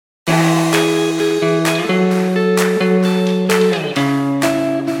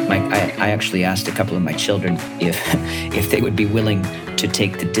actually asked a couple of my children if they would be willing to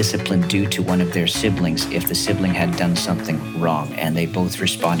take the discipline due to one of their siblings if the sibling had done something wrong. And they both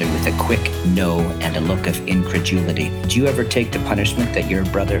responded with a quick no and a look of incredulity. Did you ever take the punishment that your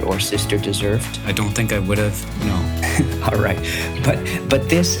brother or sister deserved? I don't think I would have, no. All right. But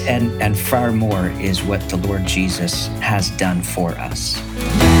this and far more is what the Lord Jesus has done for us.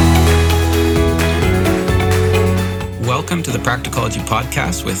 Welcome to the Practicology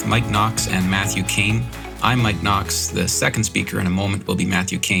Podcast with Mike Knox and Matthew Kane. I'm Mike Knox. The second speaker in a moment will be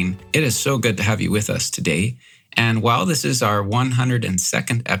Matthew Kane. It is so good to have you with us today. And while this is our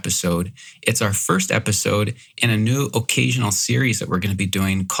 102nd episode, it's our first episode in a new occasional series that we're going to be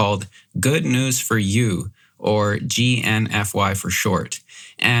doing called Good News for You, or GNFY for short.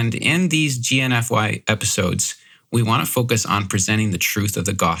 And in these GNFY episodes, we want to focus on presenting the truth of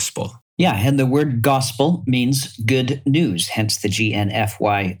the gospel. Yeah, and the word gospel means good news, hence the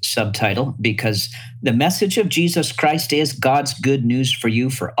GNFY subtitle, because the message of Jesus Christ is God's good news for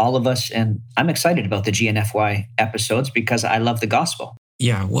you, for all of us. And I'm excited about the GNFY episodes because I love the gospel.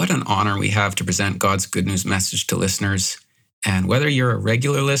 Yeah, what an honor we have to present God's good news message to listeners. And whether you're a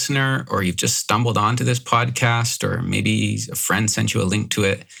regular listener or you've just stumbled onto this podcast or maybe a friend sent you a link to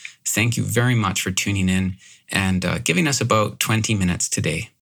it, thank you very much for tuning in and giving us about 20 minutes today.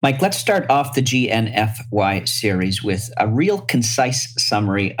 Mike, let's start off the GNFY series with a real concise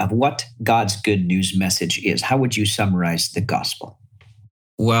summary of what God's good news message is. How would you summarize the gospel?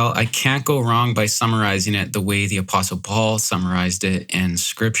 Well, I can't go wrong by summarizing it the way the Apostle Paul summarized it in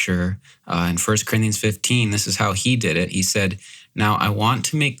Scripture. In 1 Corinthians 15, this is how he did it. He said, "Now I want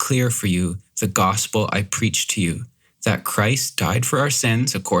to make clear for you the gospel I preach to you, that Christ died for our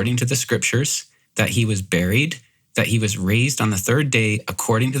sins according to the Scriptures, that he was buried, that he was raised on the third day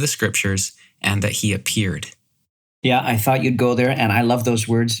according to the Scriptures, and that he appeared." Yeah, I thought you'd go there, and I love those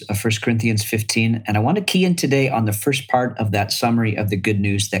words of 1 Corinthians 15. And I want to key in today on the first part of that summary of the good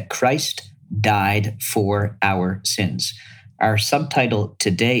news, that Christ died for our sins. Our subtitle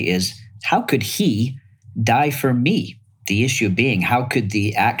today is, How Could He Die for Me? The issue being, how could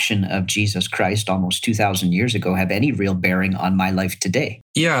the action of Jesus Christ almost 2,000 years ago have any real bearing on my life today?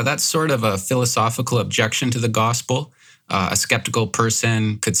 Yeah, that's sort of a philosophical objection to the gospel. A skeptical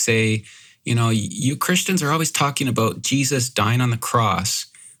person could say, you Christians are always talking about Jesus dying on the cross,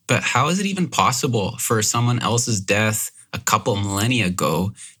 but how is it even possible for someone else's death a couple millennia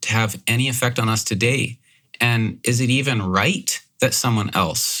ago to have any effect on us today? And is it even right that someone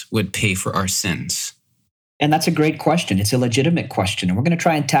else would pay for our sins? And that's a great question. It's a legitimate question. And we're going to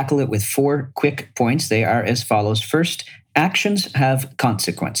try and tackle it with 4 quick points. They are as follows. First, actions have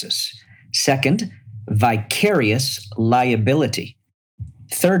consequences. Second, vicarious liability.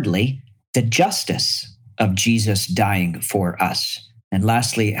 Thirdly, the justice of Jesus dying for us. And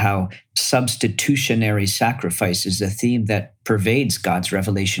lastly, how substitutionary sacrifice is a theme that pervades God's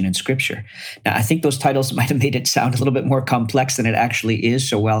revelation in Scripture. Now, I think those titles might have made it sound a little bit more complex than it actually is.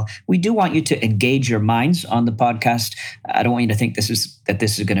 So while we do want you to engage your minds on the podcast, I don't want you to think this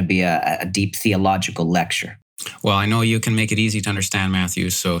is going to be a deep theological lecture. Well, I know you can make it easy to understand, Matthew.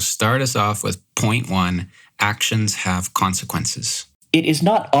 So start us off with point 1, actions have consequences. It is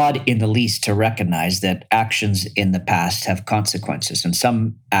not odd in the least to recognize that actions in the past have consequences, and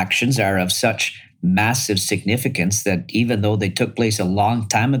some actions are of such massive significance that even though they took place a long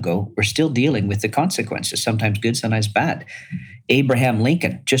time ago, we're still dealing with the consequences, sometimes good, sometimes bad. Abraham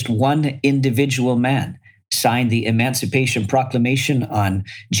Lincoln, just one individual man, signed the Emancipation Proclamation on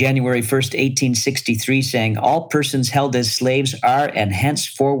January 1st, 1863, saying, "All persons held as slaves are and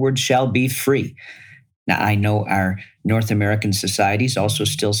henceforward shall be free." Now, I know our North American societies also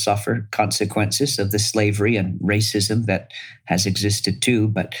still suffer consequences of the slavery and racism that has existed too,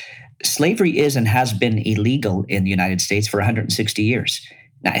 but slavery is and has been illegal in the United States for 160 years.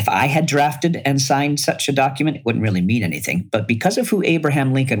 Now, if I had drafted and signed such a document, it wouldn't really mean anything. But because of who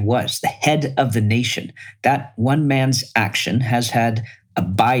Abraham Lincoln was, the head of the nation, that one man's action has had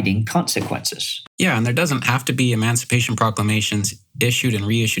abiding consequences. Yeah, and there doesn't have to be Emancipation Proclamations issued and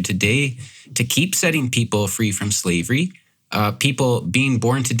reissued today to keep setting people free from slavery. People being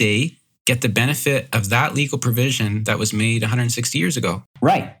born today get the benefit of that legal provision that was made 160 years ago.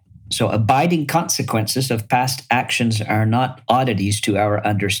 Right. So abiding consequences of past actions are not oddities to our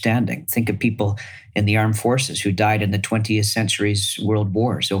understanding. Think of people in the armed forces who died in the 20th century's world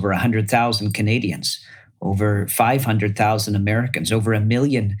wars, over 100,000 Canadians, over 500,000 Americans, over 1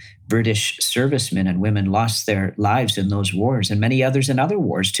 million British servicemen and women lost their lives in those wars, and many others in other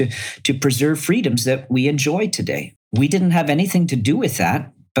wars to preserve freedoms that we enjoy today. We didn't have anything to do with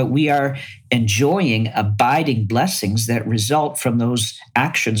that, but we are enjoying abiding blessings that result from those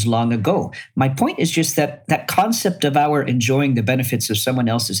actions long ago. My point is just that concept of our enjoying the benefits of someone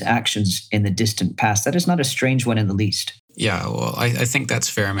else's actions in the distant past, that is not a strange one in the least. Yeah, well, I think that's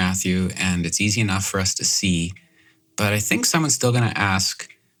fair, Matthew, and it's easy enough for us to see. But I think someone's still going to ask,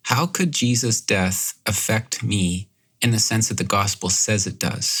 how could Jesus' death affect me in the sense that the gospel says it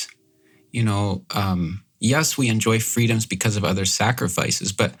does? Yes, we enjoy freedoms because of others'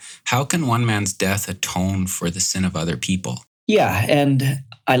 sacrifices, but how can one man's death atone for the sin of other people? Yeah, and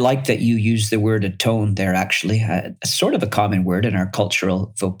I like that you use the word atone there, actually. Sort of a common word in our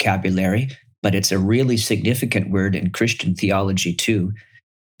cultural vocabulary, but it's a really significant word in Christian theology too.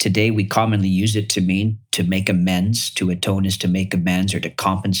 Today, we commonly use it to mean to make amends. To atone is to make amends or to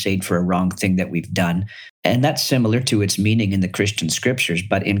compensate for a wrong thing that we've done. And that's similar to its meaning in the Christian scriptures.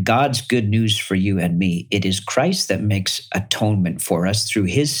 But in God's good news for you and me, it is Christ that makes atonement for us through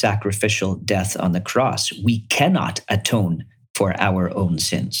his sacrificial death on the cross. We cannot atone for our own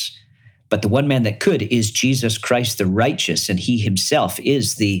sins. But the one man that could is Jesus Christ the righteous, and he himself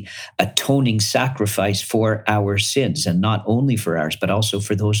is the atoning sacrifice for our sins, and not only for ours, but also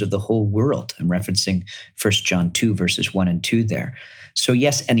for those of the whole world. I'm referencing 1 John 2, verses 1 and 2 there. So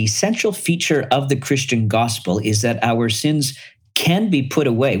yes, an essential feature of the Christian gospel is that our sins can be put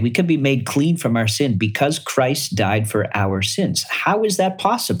away. We can be made clean from our sin because Christ died for our sins. How is that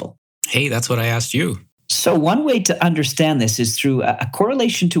possible? Hey, that's what I asked you. So one way to understand this is through a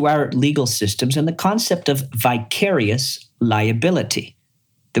correlation to our legal systems and the concept of vicarious liability.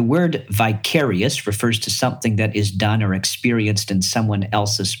 The word vicarious refers to something that is done or experienced in someone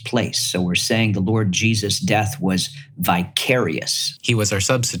else's place. So we're saying the Lord Jesus' death was vicarious. He was our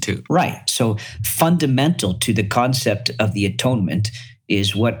substitute. Right. So fundamental to the concept of the atonement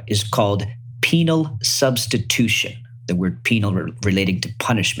is what is called penal substitution. The word penal relating to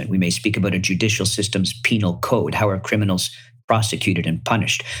punishment. We may speak about a judicial system's penal code. How are criminals prosecuted and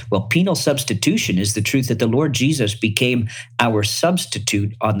punished? Well, penal substitution is the truth that the Lord Jesus became our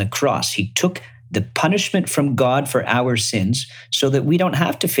substitute on the cross. He took the punishment from God for our sins so that we don't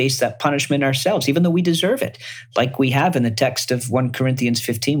have to face that punishment ourselves, even though we deserve it. Like we have in the text of 1 Corinthians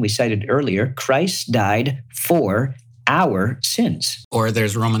 15 we cited earlier, Christ died for our sins. Or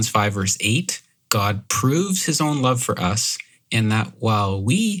there's Romans 5, verse 8. God proves his own love for us in that while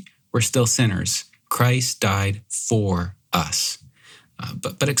we were still sinners, Christ died for us.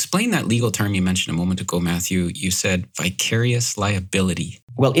 But explain that legal term you mentioned a moment ago, Matthew. You said vicarious liability.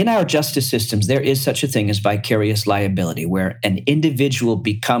 Well, in our justice systems, there is such a thing as vicarious liability, where an individual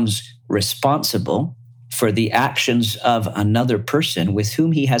becomes responsible for the actions of another person with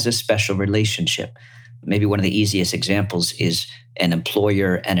whom he has a special relationship. Maybe one of the easiest examples is an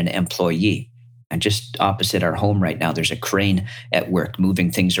employer and an employee. And just opposite our home right now, there's a crane at work moving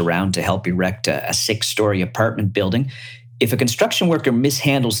things around to help erect a 6-story apartment building. If a construction worker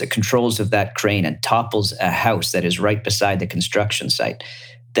mishandles the controls of that crane and topples a house that is right beside the construction site,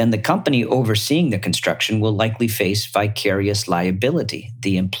 then the company overseeing the construction will likely face vicarious liability.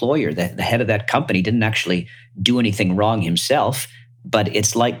 The employer, the head of that company, didn't actually do anything wrong himself, but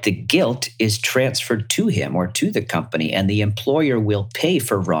it's like the guilt is transferred to him or to the company, and the employer will pay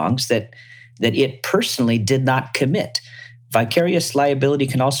for wrongs that it personally did not commit. Vicarious liability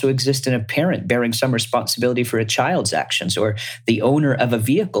can also exist in a parent bearing some responsibility for a child's actions, or the owner of a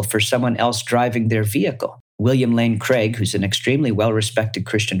vehicle for someone else driving their vehicle. William Lane Craig, who's an extremely well-respected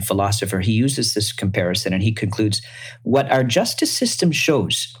Christian philosopher, he uses this comparison and he concludes, what our justice system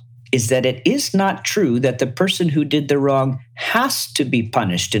shows is that it is not true that the person who did the wrong has to be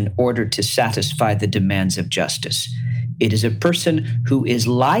punished in order to satisfy the demands of justice. It is a person who is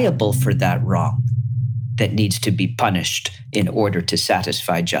liable for that wrong that needs to be punished in order to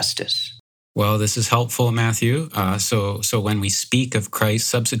satisfy justice. Well, this is helpful, Matthew. So when we speak of Christ's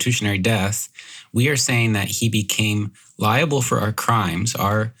substitutionary death, we are saying that he became liable for our crimes,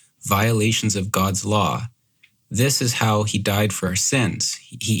 our violations of God's law. This is how he died for our sins.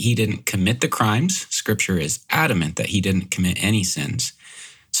 He didn't commit the crimes. Scripture is adamant that he didn't commit any sins.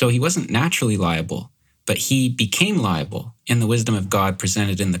 So he wasn't naturally liable, but he became liable in the wisdom of God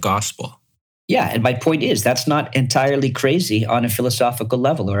presented in the gospel. Yeah, and my point is that's not entirely crazy on a philosophical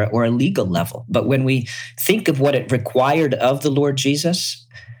level or a legal level. But when we think of what it required of the Lord Jesus,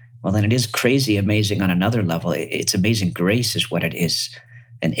 well, then it is crazy amazing on another level. It's amazing grace is what it is.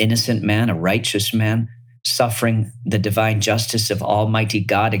 An innocent man, a righteous man, suffering the divine justice of Almighty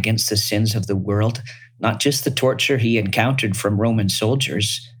God against the sins of the world, not just the torture he encountered from Roman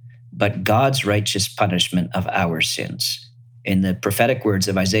soldiers, but God's righteous punishment of our sins. In the prophetic words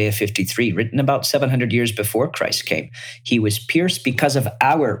of Isaiah 53, written about 700 years before Christ came, he was pierced because of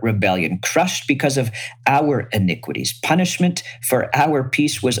our rebellion, crushed because of our iniquities. Punishment for our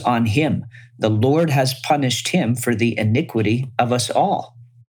peace was on him. The Lord has punished him for the iniquity of us all.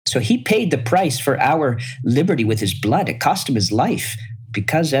 So he paid the price for our liberty with his blood. It cost him his life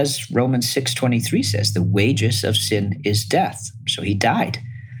because, as Romans 6:23 says, the wages of sin is death. So he died.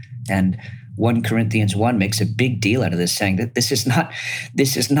 And 1 Corinthians 1 makes a big deal out of this, saying that this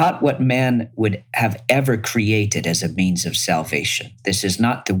is not what man would have ever created as a means of salvation. This is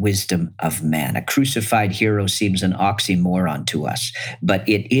not the wisdom of man. A crucified hero seems an oxymoron to us, but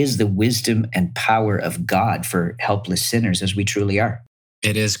it is the wisdom and power of God for helpless sinners as we truly are.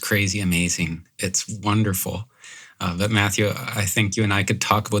 It is crazy amazing. It's wonderful. But Matthew, I think you and I could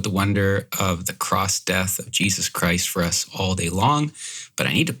talk about the wonder of the cross death of Jesus Christ for us all day long, but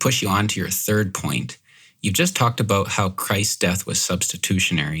I need to push you on to your third point. You've just talked about how Christ's death was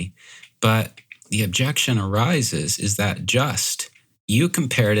substitutionary, but the objection arises, is that just? You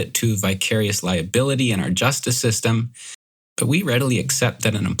compared it to vicarious liability in our justice system, but we readily accept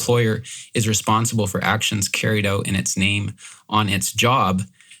that an employer is responsible for actions carried out in its name on its job.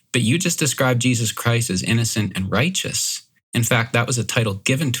 But you just described Jesus Christ as innocent and righteous. In fact, that was a title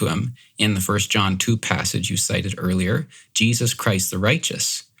given to him in the 1 John 2 passage you cited earlier, Jesus Christ the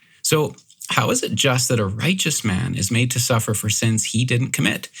righteous. So how is it just that a righteous man is made to suffer for sins he didn't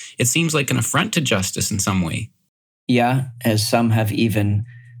commit? It seems like an affront to justice in some way. Yeah, as some have even,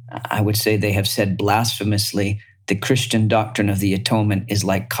 I would say they have said blasphemously, the Christian doctrine of the atonement is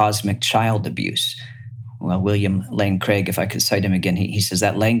like cosmic child abuse. Well, William Lane Craig, if I could cite him again, he says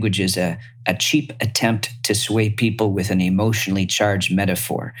that language is a cheap attempt to sway people with an emotionally charged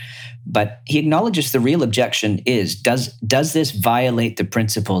metaphor. But he acknowledges the real objection is, does this violate the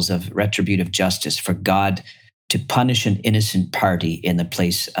principles of retributive justice for God to punish an innocent party in the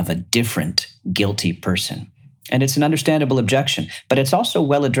place of a different guilty person? And it's an understandable objection, but it's also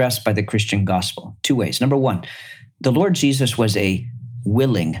well addressed by the Christian gospel. Two ways. Number one, the Lord Jesus was a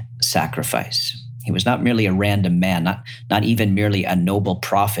willing sacrifice. He was not merely a random man, not even merely a noble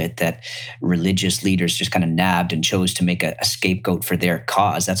prophet that religious leaders just kind of nabbed and chose to make a scapegoat for their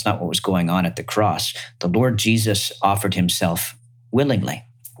cause. That's not what was going on at the cross. The Lord Jesus offered himself willingly.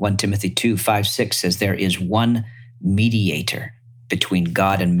 1 Timothy 2:5-6 says, there is one mediator between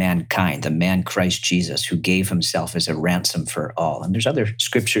God and mankind, the man Christ Jesus, who gave himself as a ransom for all. And there's other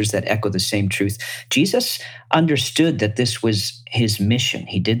scriptures that echo the same truth. Jesus understood that this was his mission.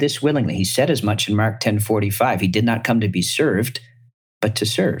 He did this willingly. He said as much in Mark 10:45. He did not come to be served, but to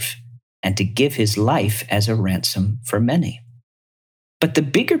serve and to give his life as a ransom for many. But the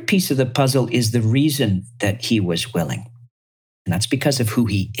bigger piece of the puzzle is the reason that he was willing. And that's because of who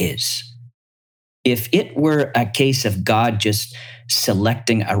he is. If it were a case of God just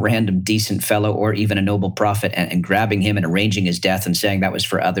selecting a random decent fellow or even a noble prophet and grabbing him and arranging his death and saying that was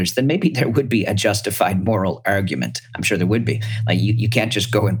for others, then maybe there would be a justified moral argument. I'm sure there would be. Like you can't just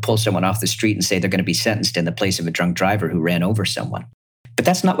go and pull someone off the street and say they're going to be sentenced in the place of a drunk driver who ran over someone. But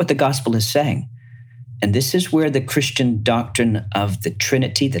that's not what the gospel is saying. And this is where the Christian doctrine of the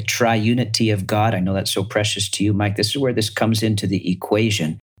Trinity, the triunity of God, I know that's so precious to you, Mike, this is where this comes into the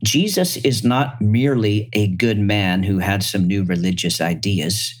equation. Jesus is not merely a good man who had some new religious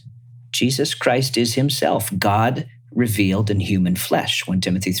ideas. Jesus Christ is himself, God revealed in human flesh, 1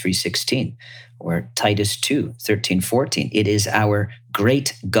 Timothy 3:16, or Titus 2:13-14. It is our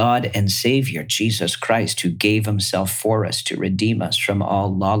great God and Savior, Jesus Christ, who gave himself for us to redeem us from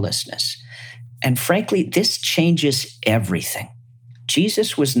all lawlessness. And frankly, this changes everything.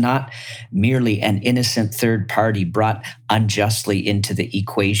 Jesus was not merely an innocent third party brought unjustly into the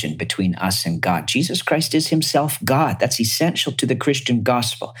equation between us and God. Jesus Christ is himself God. That's essential to the Christian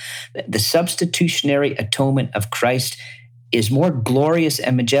gospel. The substitutionary atonement of Christ is more glorious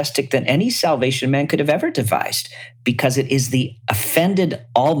and majestic than any salvation man could have ever devised, because it is the offended,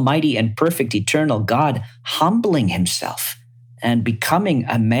 almighty, and perfect eternal God humbling himself and becoming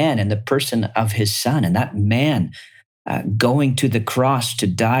a man in the person of his Son, and that man going to the cross to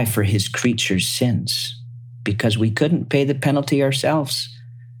die for his creatures' sins, because we couldn't pay the penalty ourselves.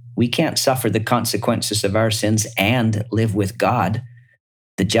 We can't suffer the consequences of our sins and live with God.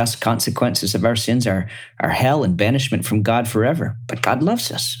 The just consequences of our sins are hell and banishment from God forever. But God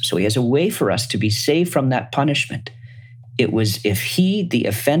loves us, so he has a way for us to be saved from that punishment. It was if he, the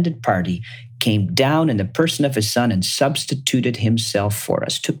offended party, came down in the person of his Son and substituted himself for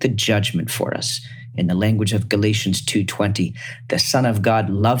us, took the judgment for us. In the language of Galatians 2:20, the Son of God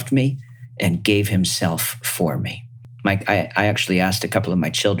loved me and gave himself for me. Mike, I actually asked a couple of my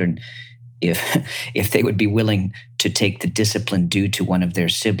children if they would be willing to take the discipline due to one of their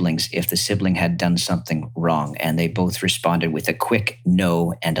siblings if the sibling had done something wrong. And they both responded with a quick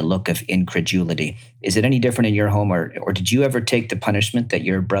no and a look of incredulity. Is it any different in your home, or did you ever take the punishment that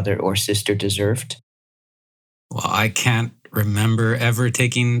your brother or sister deserved? Well, I can't remember ever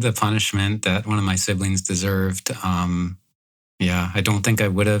taking the punishment that one of my siblings deserved. I don't think I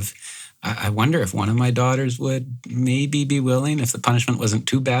would have. I wonder if one of my daughters would maybe be willing, if the punishment wasn't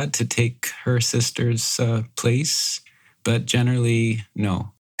too bad, to take her sister's place. But generally,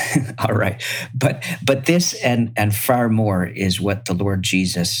 no. All right. But this and far more is what the Lord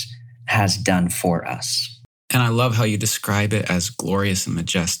Jesus has done for us. And I love how you describe it as glorious and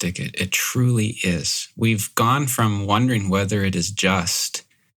majestic. It truly is. We've gone from wondering whether it is just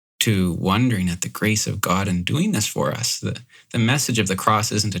to wondering at the grace of God in doing this for us. The message of the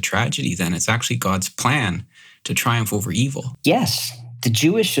cross isn't a tragedy then. It's actually God's plan to triumph over evil. Yes. The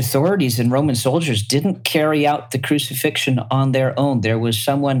Jewish authorities and Roman soldiers didn't carry out the crucifixion on their own. There was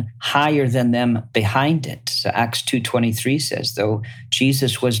someone higher than them behind it. So Acts 2:23 says, though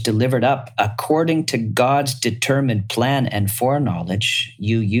Jesus was delivered up according to God's determined plan and foreknowledge,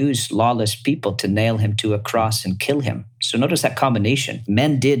 you used lawless people to nail him to a cross and kill him. So notice that combination.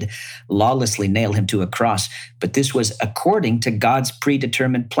 Men did lawlessly nail him to a cross, but this was according to God's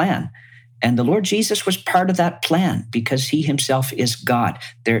predetermined plan. And the Lord Jesus was part of that plan because he himself is God.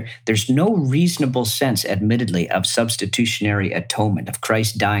 There's no reasonable sense, admittedly, of substitutionary atonement, of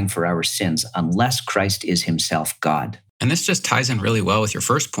Christ dying for our sins, unless Christ is himself God. And this just ties in really well with your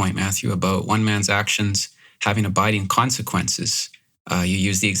first point, Matthew, about one man's actions having abiding consequences. You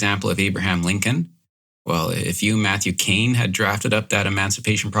use the example of Abraham Lincoln. Well, if you, Matthew Kane, had drafted up that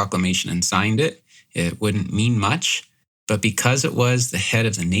Emancipation Proclamation and signed it, it wouldn't mean much. But because it was the head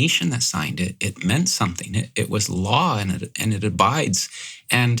of the nation that signed it, it meant something. It was law and it abides.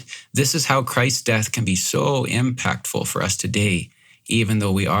 And this is how Christ's death can be so impactful for us today, even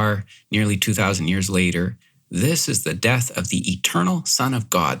though we are nearly 2,000 years later. This is the death of the eternal Son of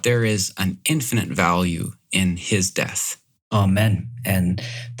God. There is an infinite value in his death. Amen. And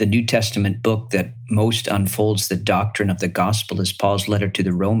the New Testament book that most unfolds the doctrine of the gospel is Paul's letter to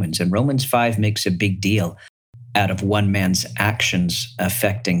the Romans. And Romans 5 makes a big deal out of one man's actions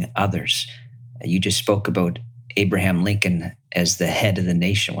affecting others. You just spoke about Abraham Lincoln as the head of the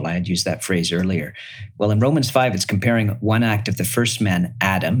nation. Well, I had used that phrase earlier. Well, in Romans 5, it's comparing one act of the first man,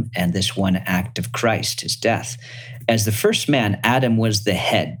 Adam, and this one act of Christ, his death. As the first man, Adam was the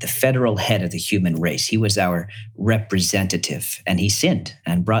head, the federal head of the human race. He was our representative, and he sinned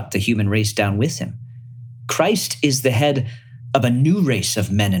and brought the human race down with him. Christ is the head of a new race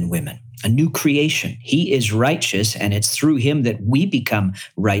of men and women, a new creation. He is righteous, and it's through him that we become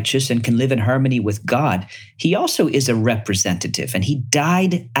righteous and can live in harmony with God. He also is a representative, and he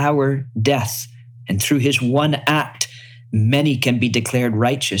died our death. And through his one act, many can be declared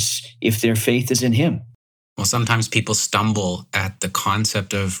righteous if their faith is in him. Well, sometimes people stumble at the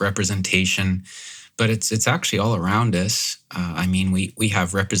concept of representation, but it's actually all around us. We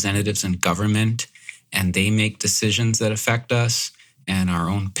have representatives in government, and they make decisions that affect us, and our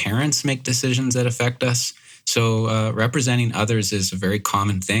own parents make decisions that affect us. So representing others is a very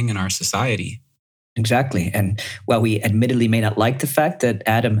common thing in our society. Exactly. And while we admittedly may not like the fact that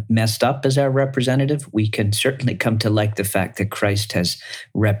Adam messed up as our representative, we can certainly come to like the fact that Christ has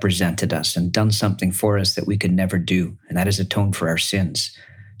represented us and done something for us that we could never do, and that is atone for our sins.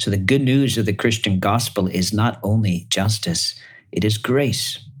 So the good news of the Christian gospel is not only justice, it is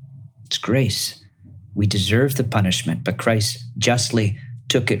grace. It's grace. We deserve the punishment, but Christ justly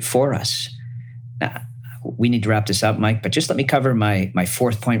took it for us. Now, we need to wrap this up, Mike, but just let me cover my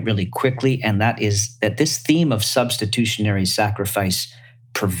fourth point really quickly, and that is that this theme of substitutionary sacrifice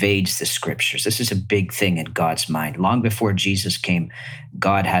pervades the scriptures. This is a big thing in God's mind. Long before Jesus came,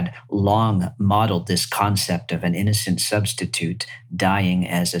 God had long modeled this concept of an innocent substitute dying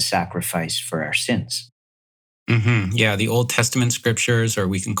as a sacrifice for our sins. Mm-hmm. Yeah, the Old Testament scriptures, or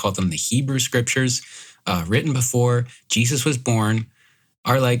we can call them the Hebrew scriptures, written before Jesus was born,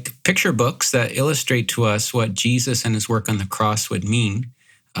 are like picture books that illustrate to us what Jesus and his work on the cross would mean.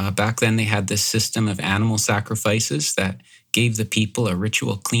 Back then, they had this system of animal sacrifices that gave the people a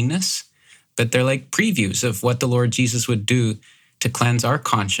ritual cleanness, but they're like previews of what the Lord Jesus would do to cleanse our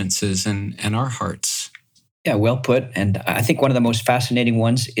consciences and our hearts. Yeah, well put. And I think one of the most fascinating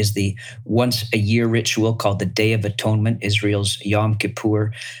ones is the once-a-year ritual called the Day of Atonement, Israel's Yom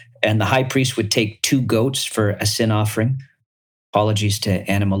Kippur. And the high priest would take 2 goats for a sin offering. Apologies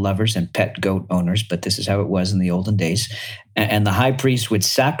to animal lovers and pet goat owners, but this is how it was in the olden days. And the high priest would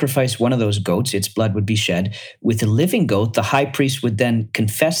sacrifice one of those goats, its blood would be shed. With the living goat, the high priest would then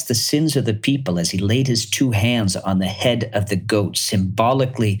confess the sins of the people as he laid his two hands on the head of the goat,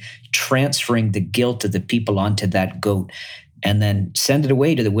 symbolically transferring the guilt of the people onto that goat, and then send it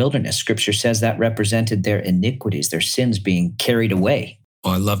away to the wilderness. Scripture says that represented their iniquities, their sins being carried away.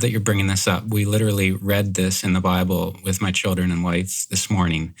 Well, I love that you're bringing this up. We literally read this in the Bible with my children and wife this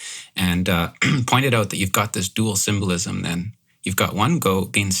morning and pointed out that you've got this dual symbolism then. You've got one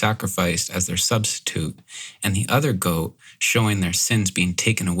goat being sacrificed as their substitute and the other goat showing their sins being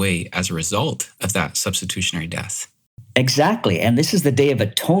taken away as a result of that substitutionary death. Exactly. And this is the Day of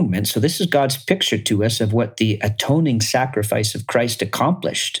Atonement. So this is God's picture to us of what the atoning sacrifice of Christ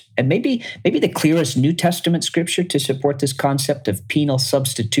accomplished. And maybe the clearest New Testament scripture to support this concept of penal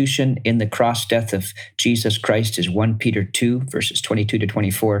substitution in the cross death of Jesus Christ is 1 Peter 2, verses 22 to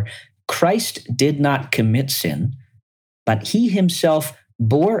 24. Christ did not commit sin, but he himself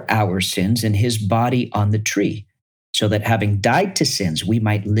bore our sins in his body on the tree, so that having died to sins, we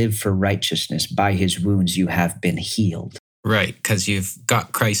might live for righteousness. By his wounds, you have been healed. Right, because you've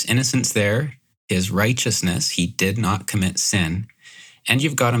got Christ's innocence there, his righteousness, he did not commit sin, and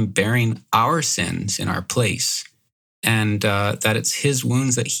you've got him bearing our sins in our place, and that it's his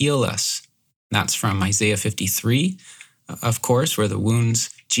wounds that heal us. That's from Isaiah 53, of course, where the wounds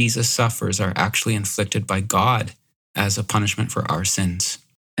Jesus suffers are actually inflicted by God as a punishment for our sins.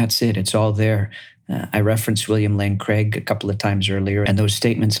 That's it. It's all there. I referenced William Lane Craig a couple of times earlier, and those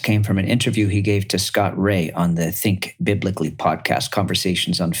statements came from an interview he gave to Scott Ray on the Think Biblically podcast,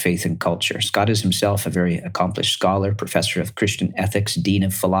 Conversations on Faith and Culture. Scott is himself a very accomplished scholar, professor of Christian ethics, dean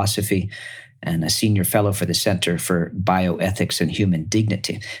of philosophy, and a senior fellow for the Center for Bioethics and Human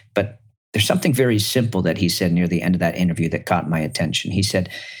Dignity. But there's something very simple that he said near the end of that interview that caught my attention. He said,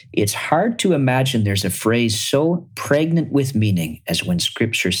 "It's hard to imagine there's a phrase so pregnant with meaning as when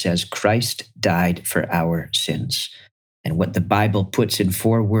Scripture says Christ died for our sins." And what the Bible puts in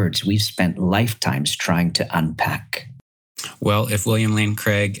 4 words, we've spent lifetimes trying to unpack. Well, if William Lane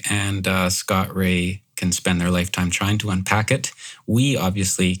Craig and Scott Ray can spend their lifetime trying to unpack it, we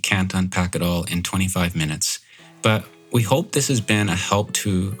obviously can't unpack it all in 25 minutes. But we hope this has been a help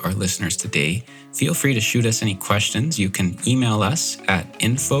to our listeners today. Feel free to shoot us any questions. You can email us at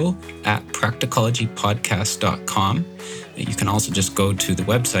info@practicologypodcast.com. You can also just go to the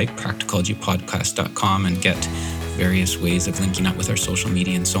website, practicologypodcast.com, and get various ways of linking up with our social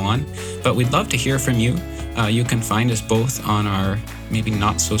media and so on. But we'd love to hear from you. You can find us both on our maybe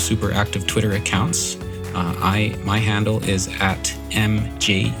not so super active Twitter accounts. My handle is at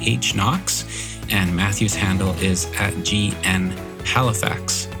MJHKnox. And Matthew's handle is at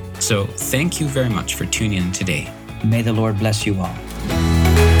GNHalifax. So thank you very much for tuning in today. May the Lord bless you all.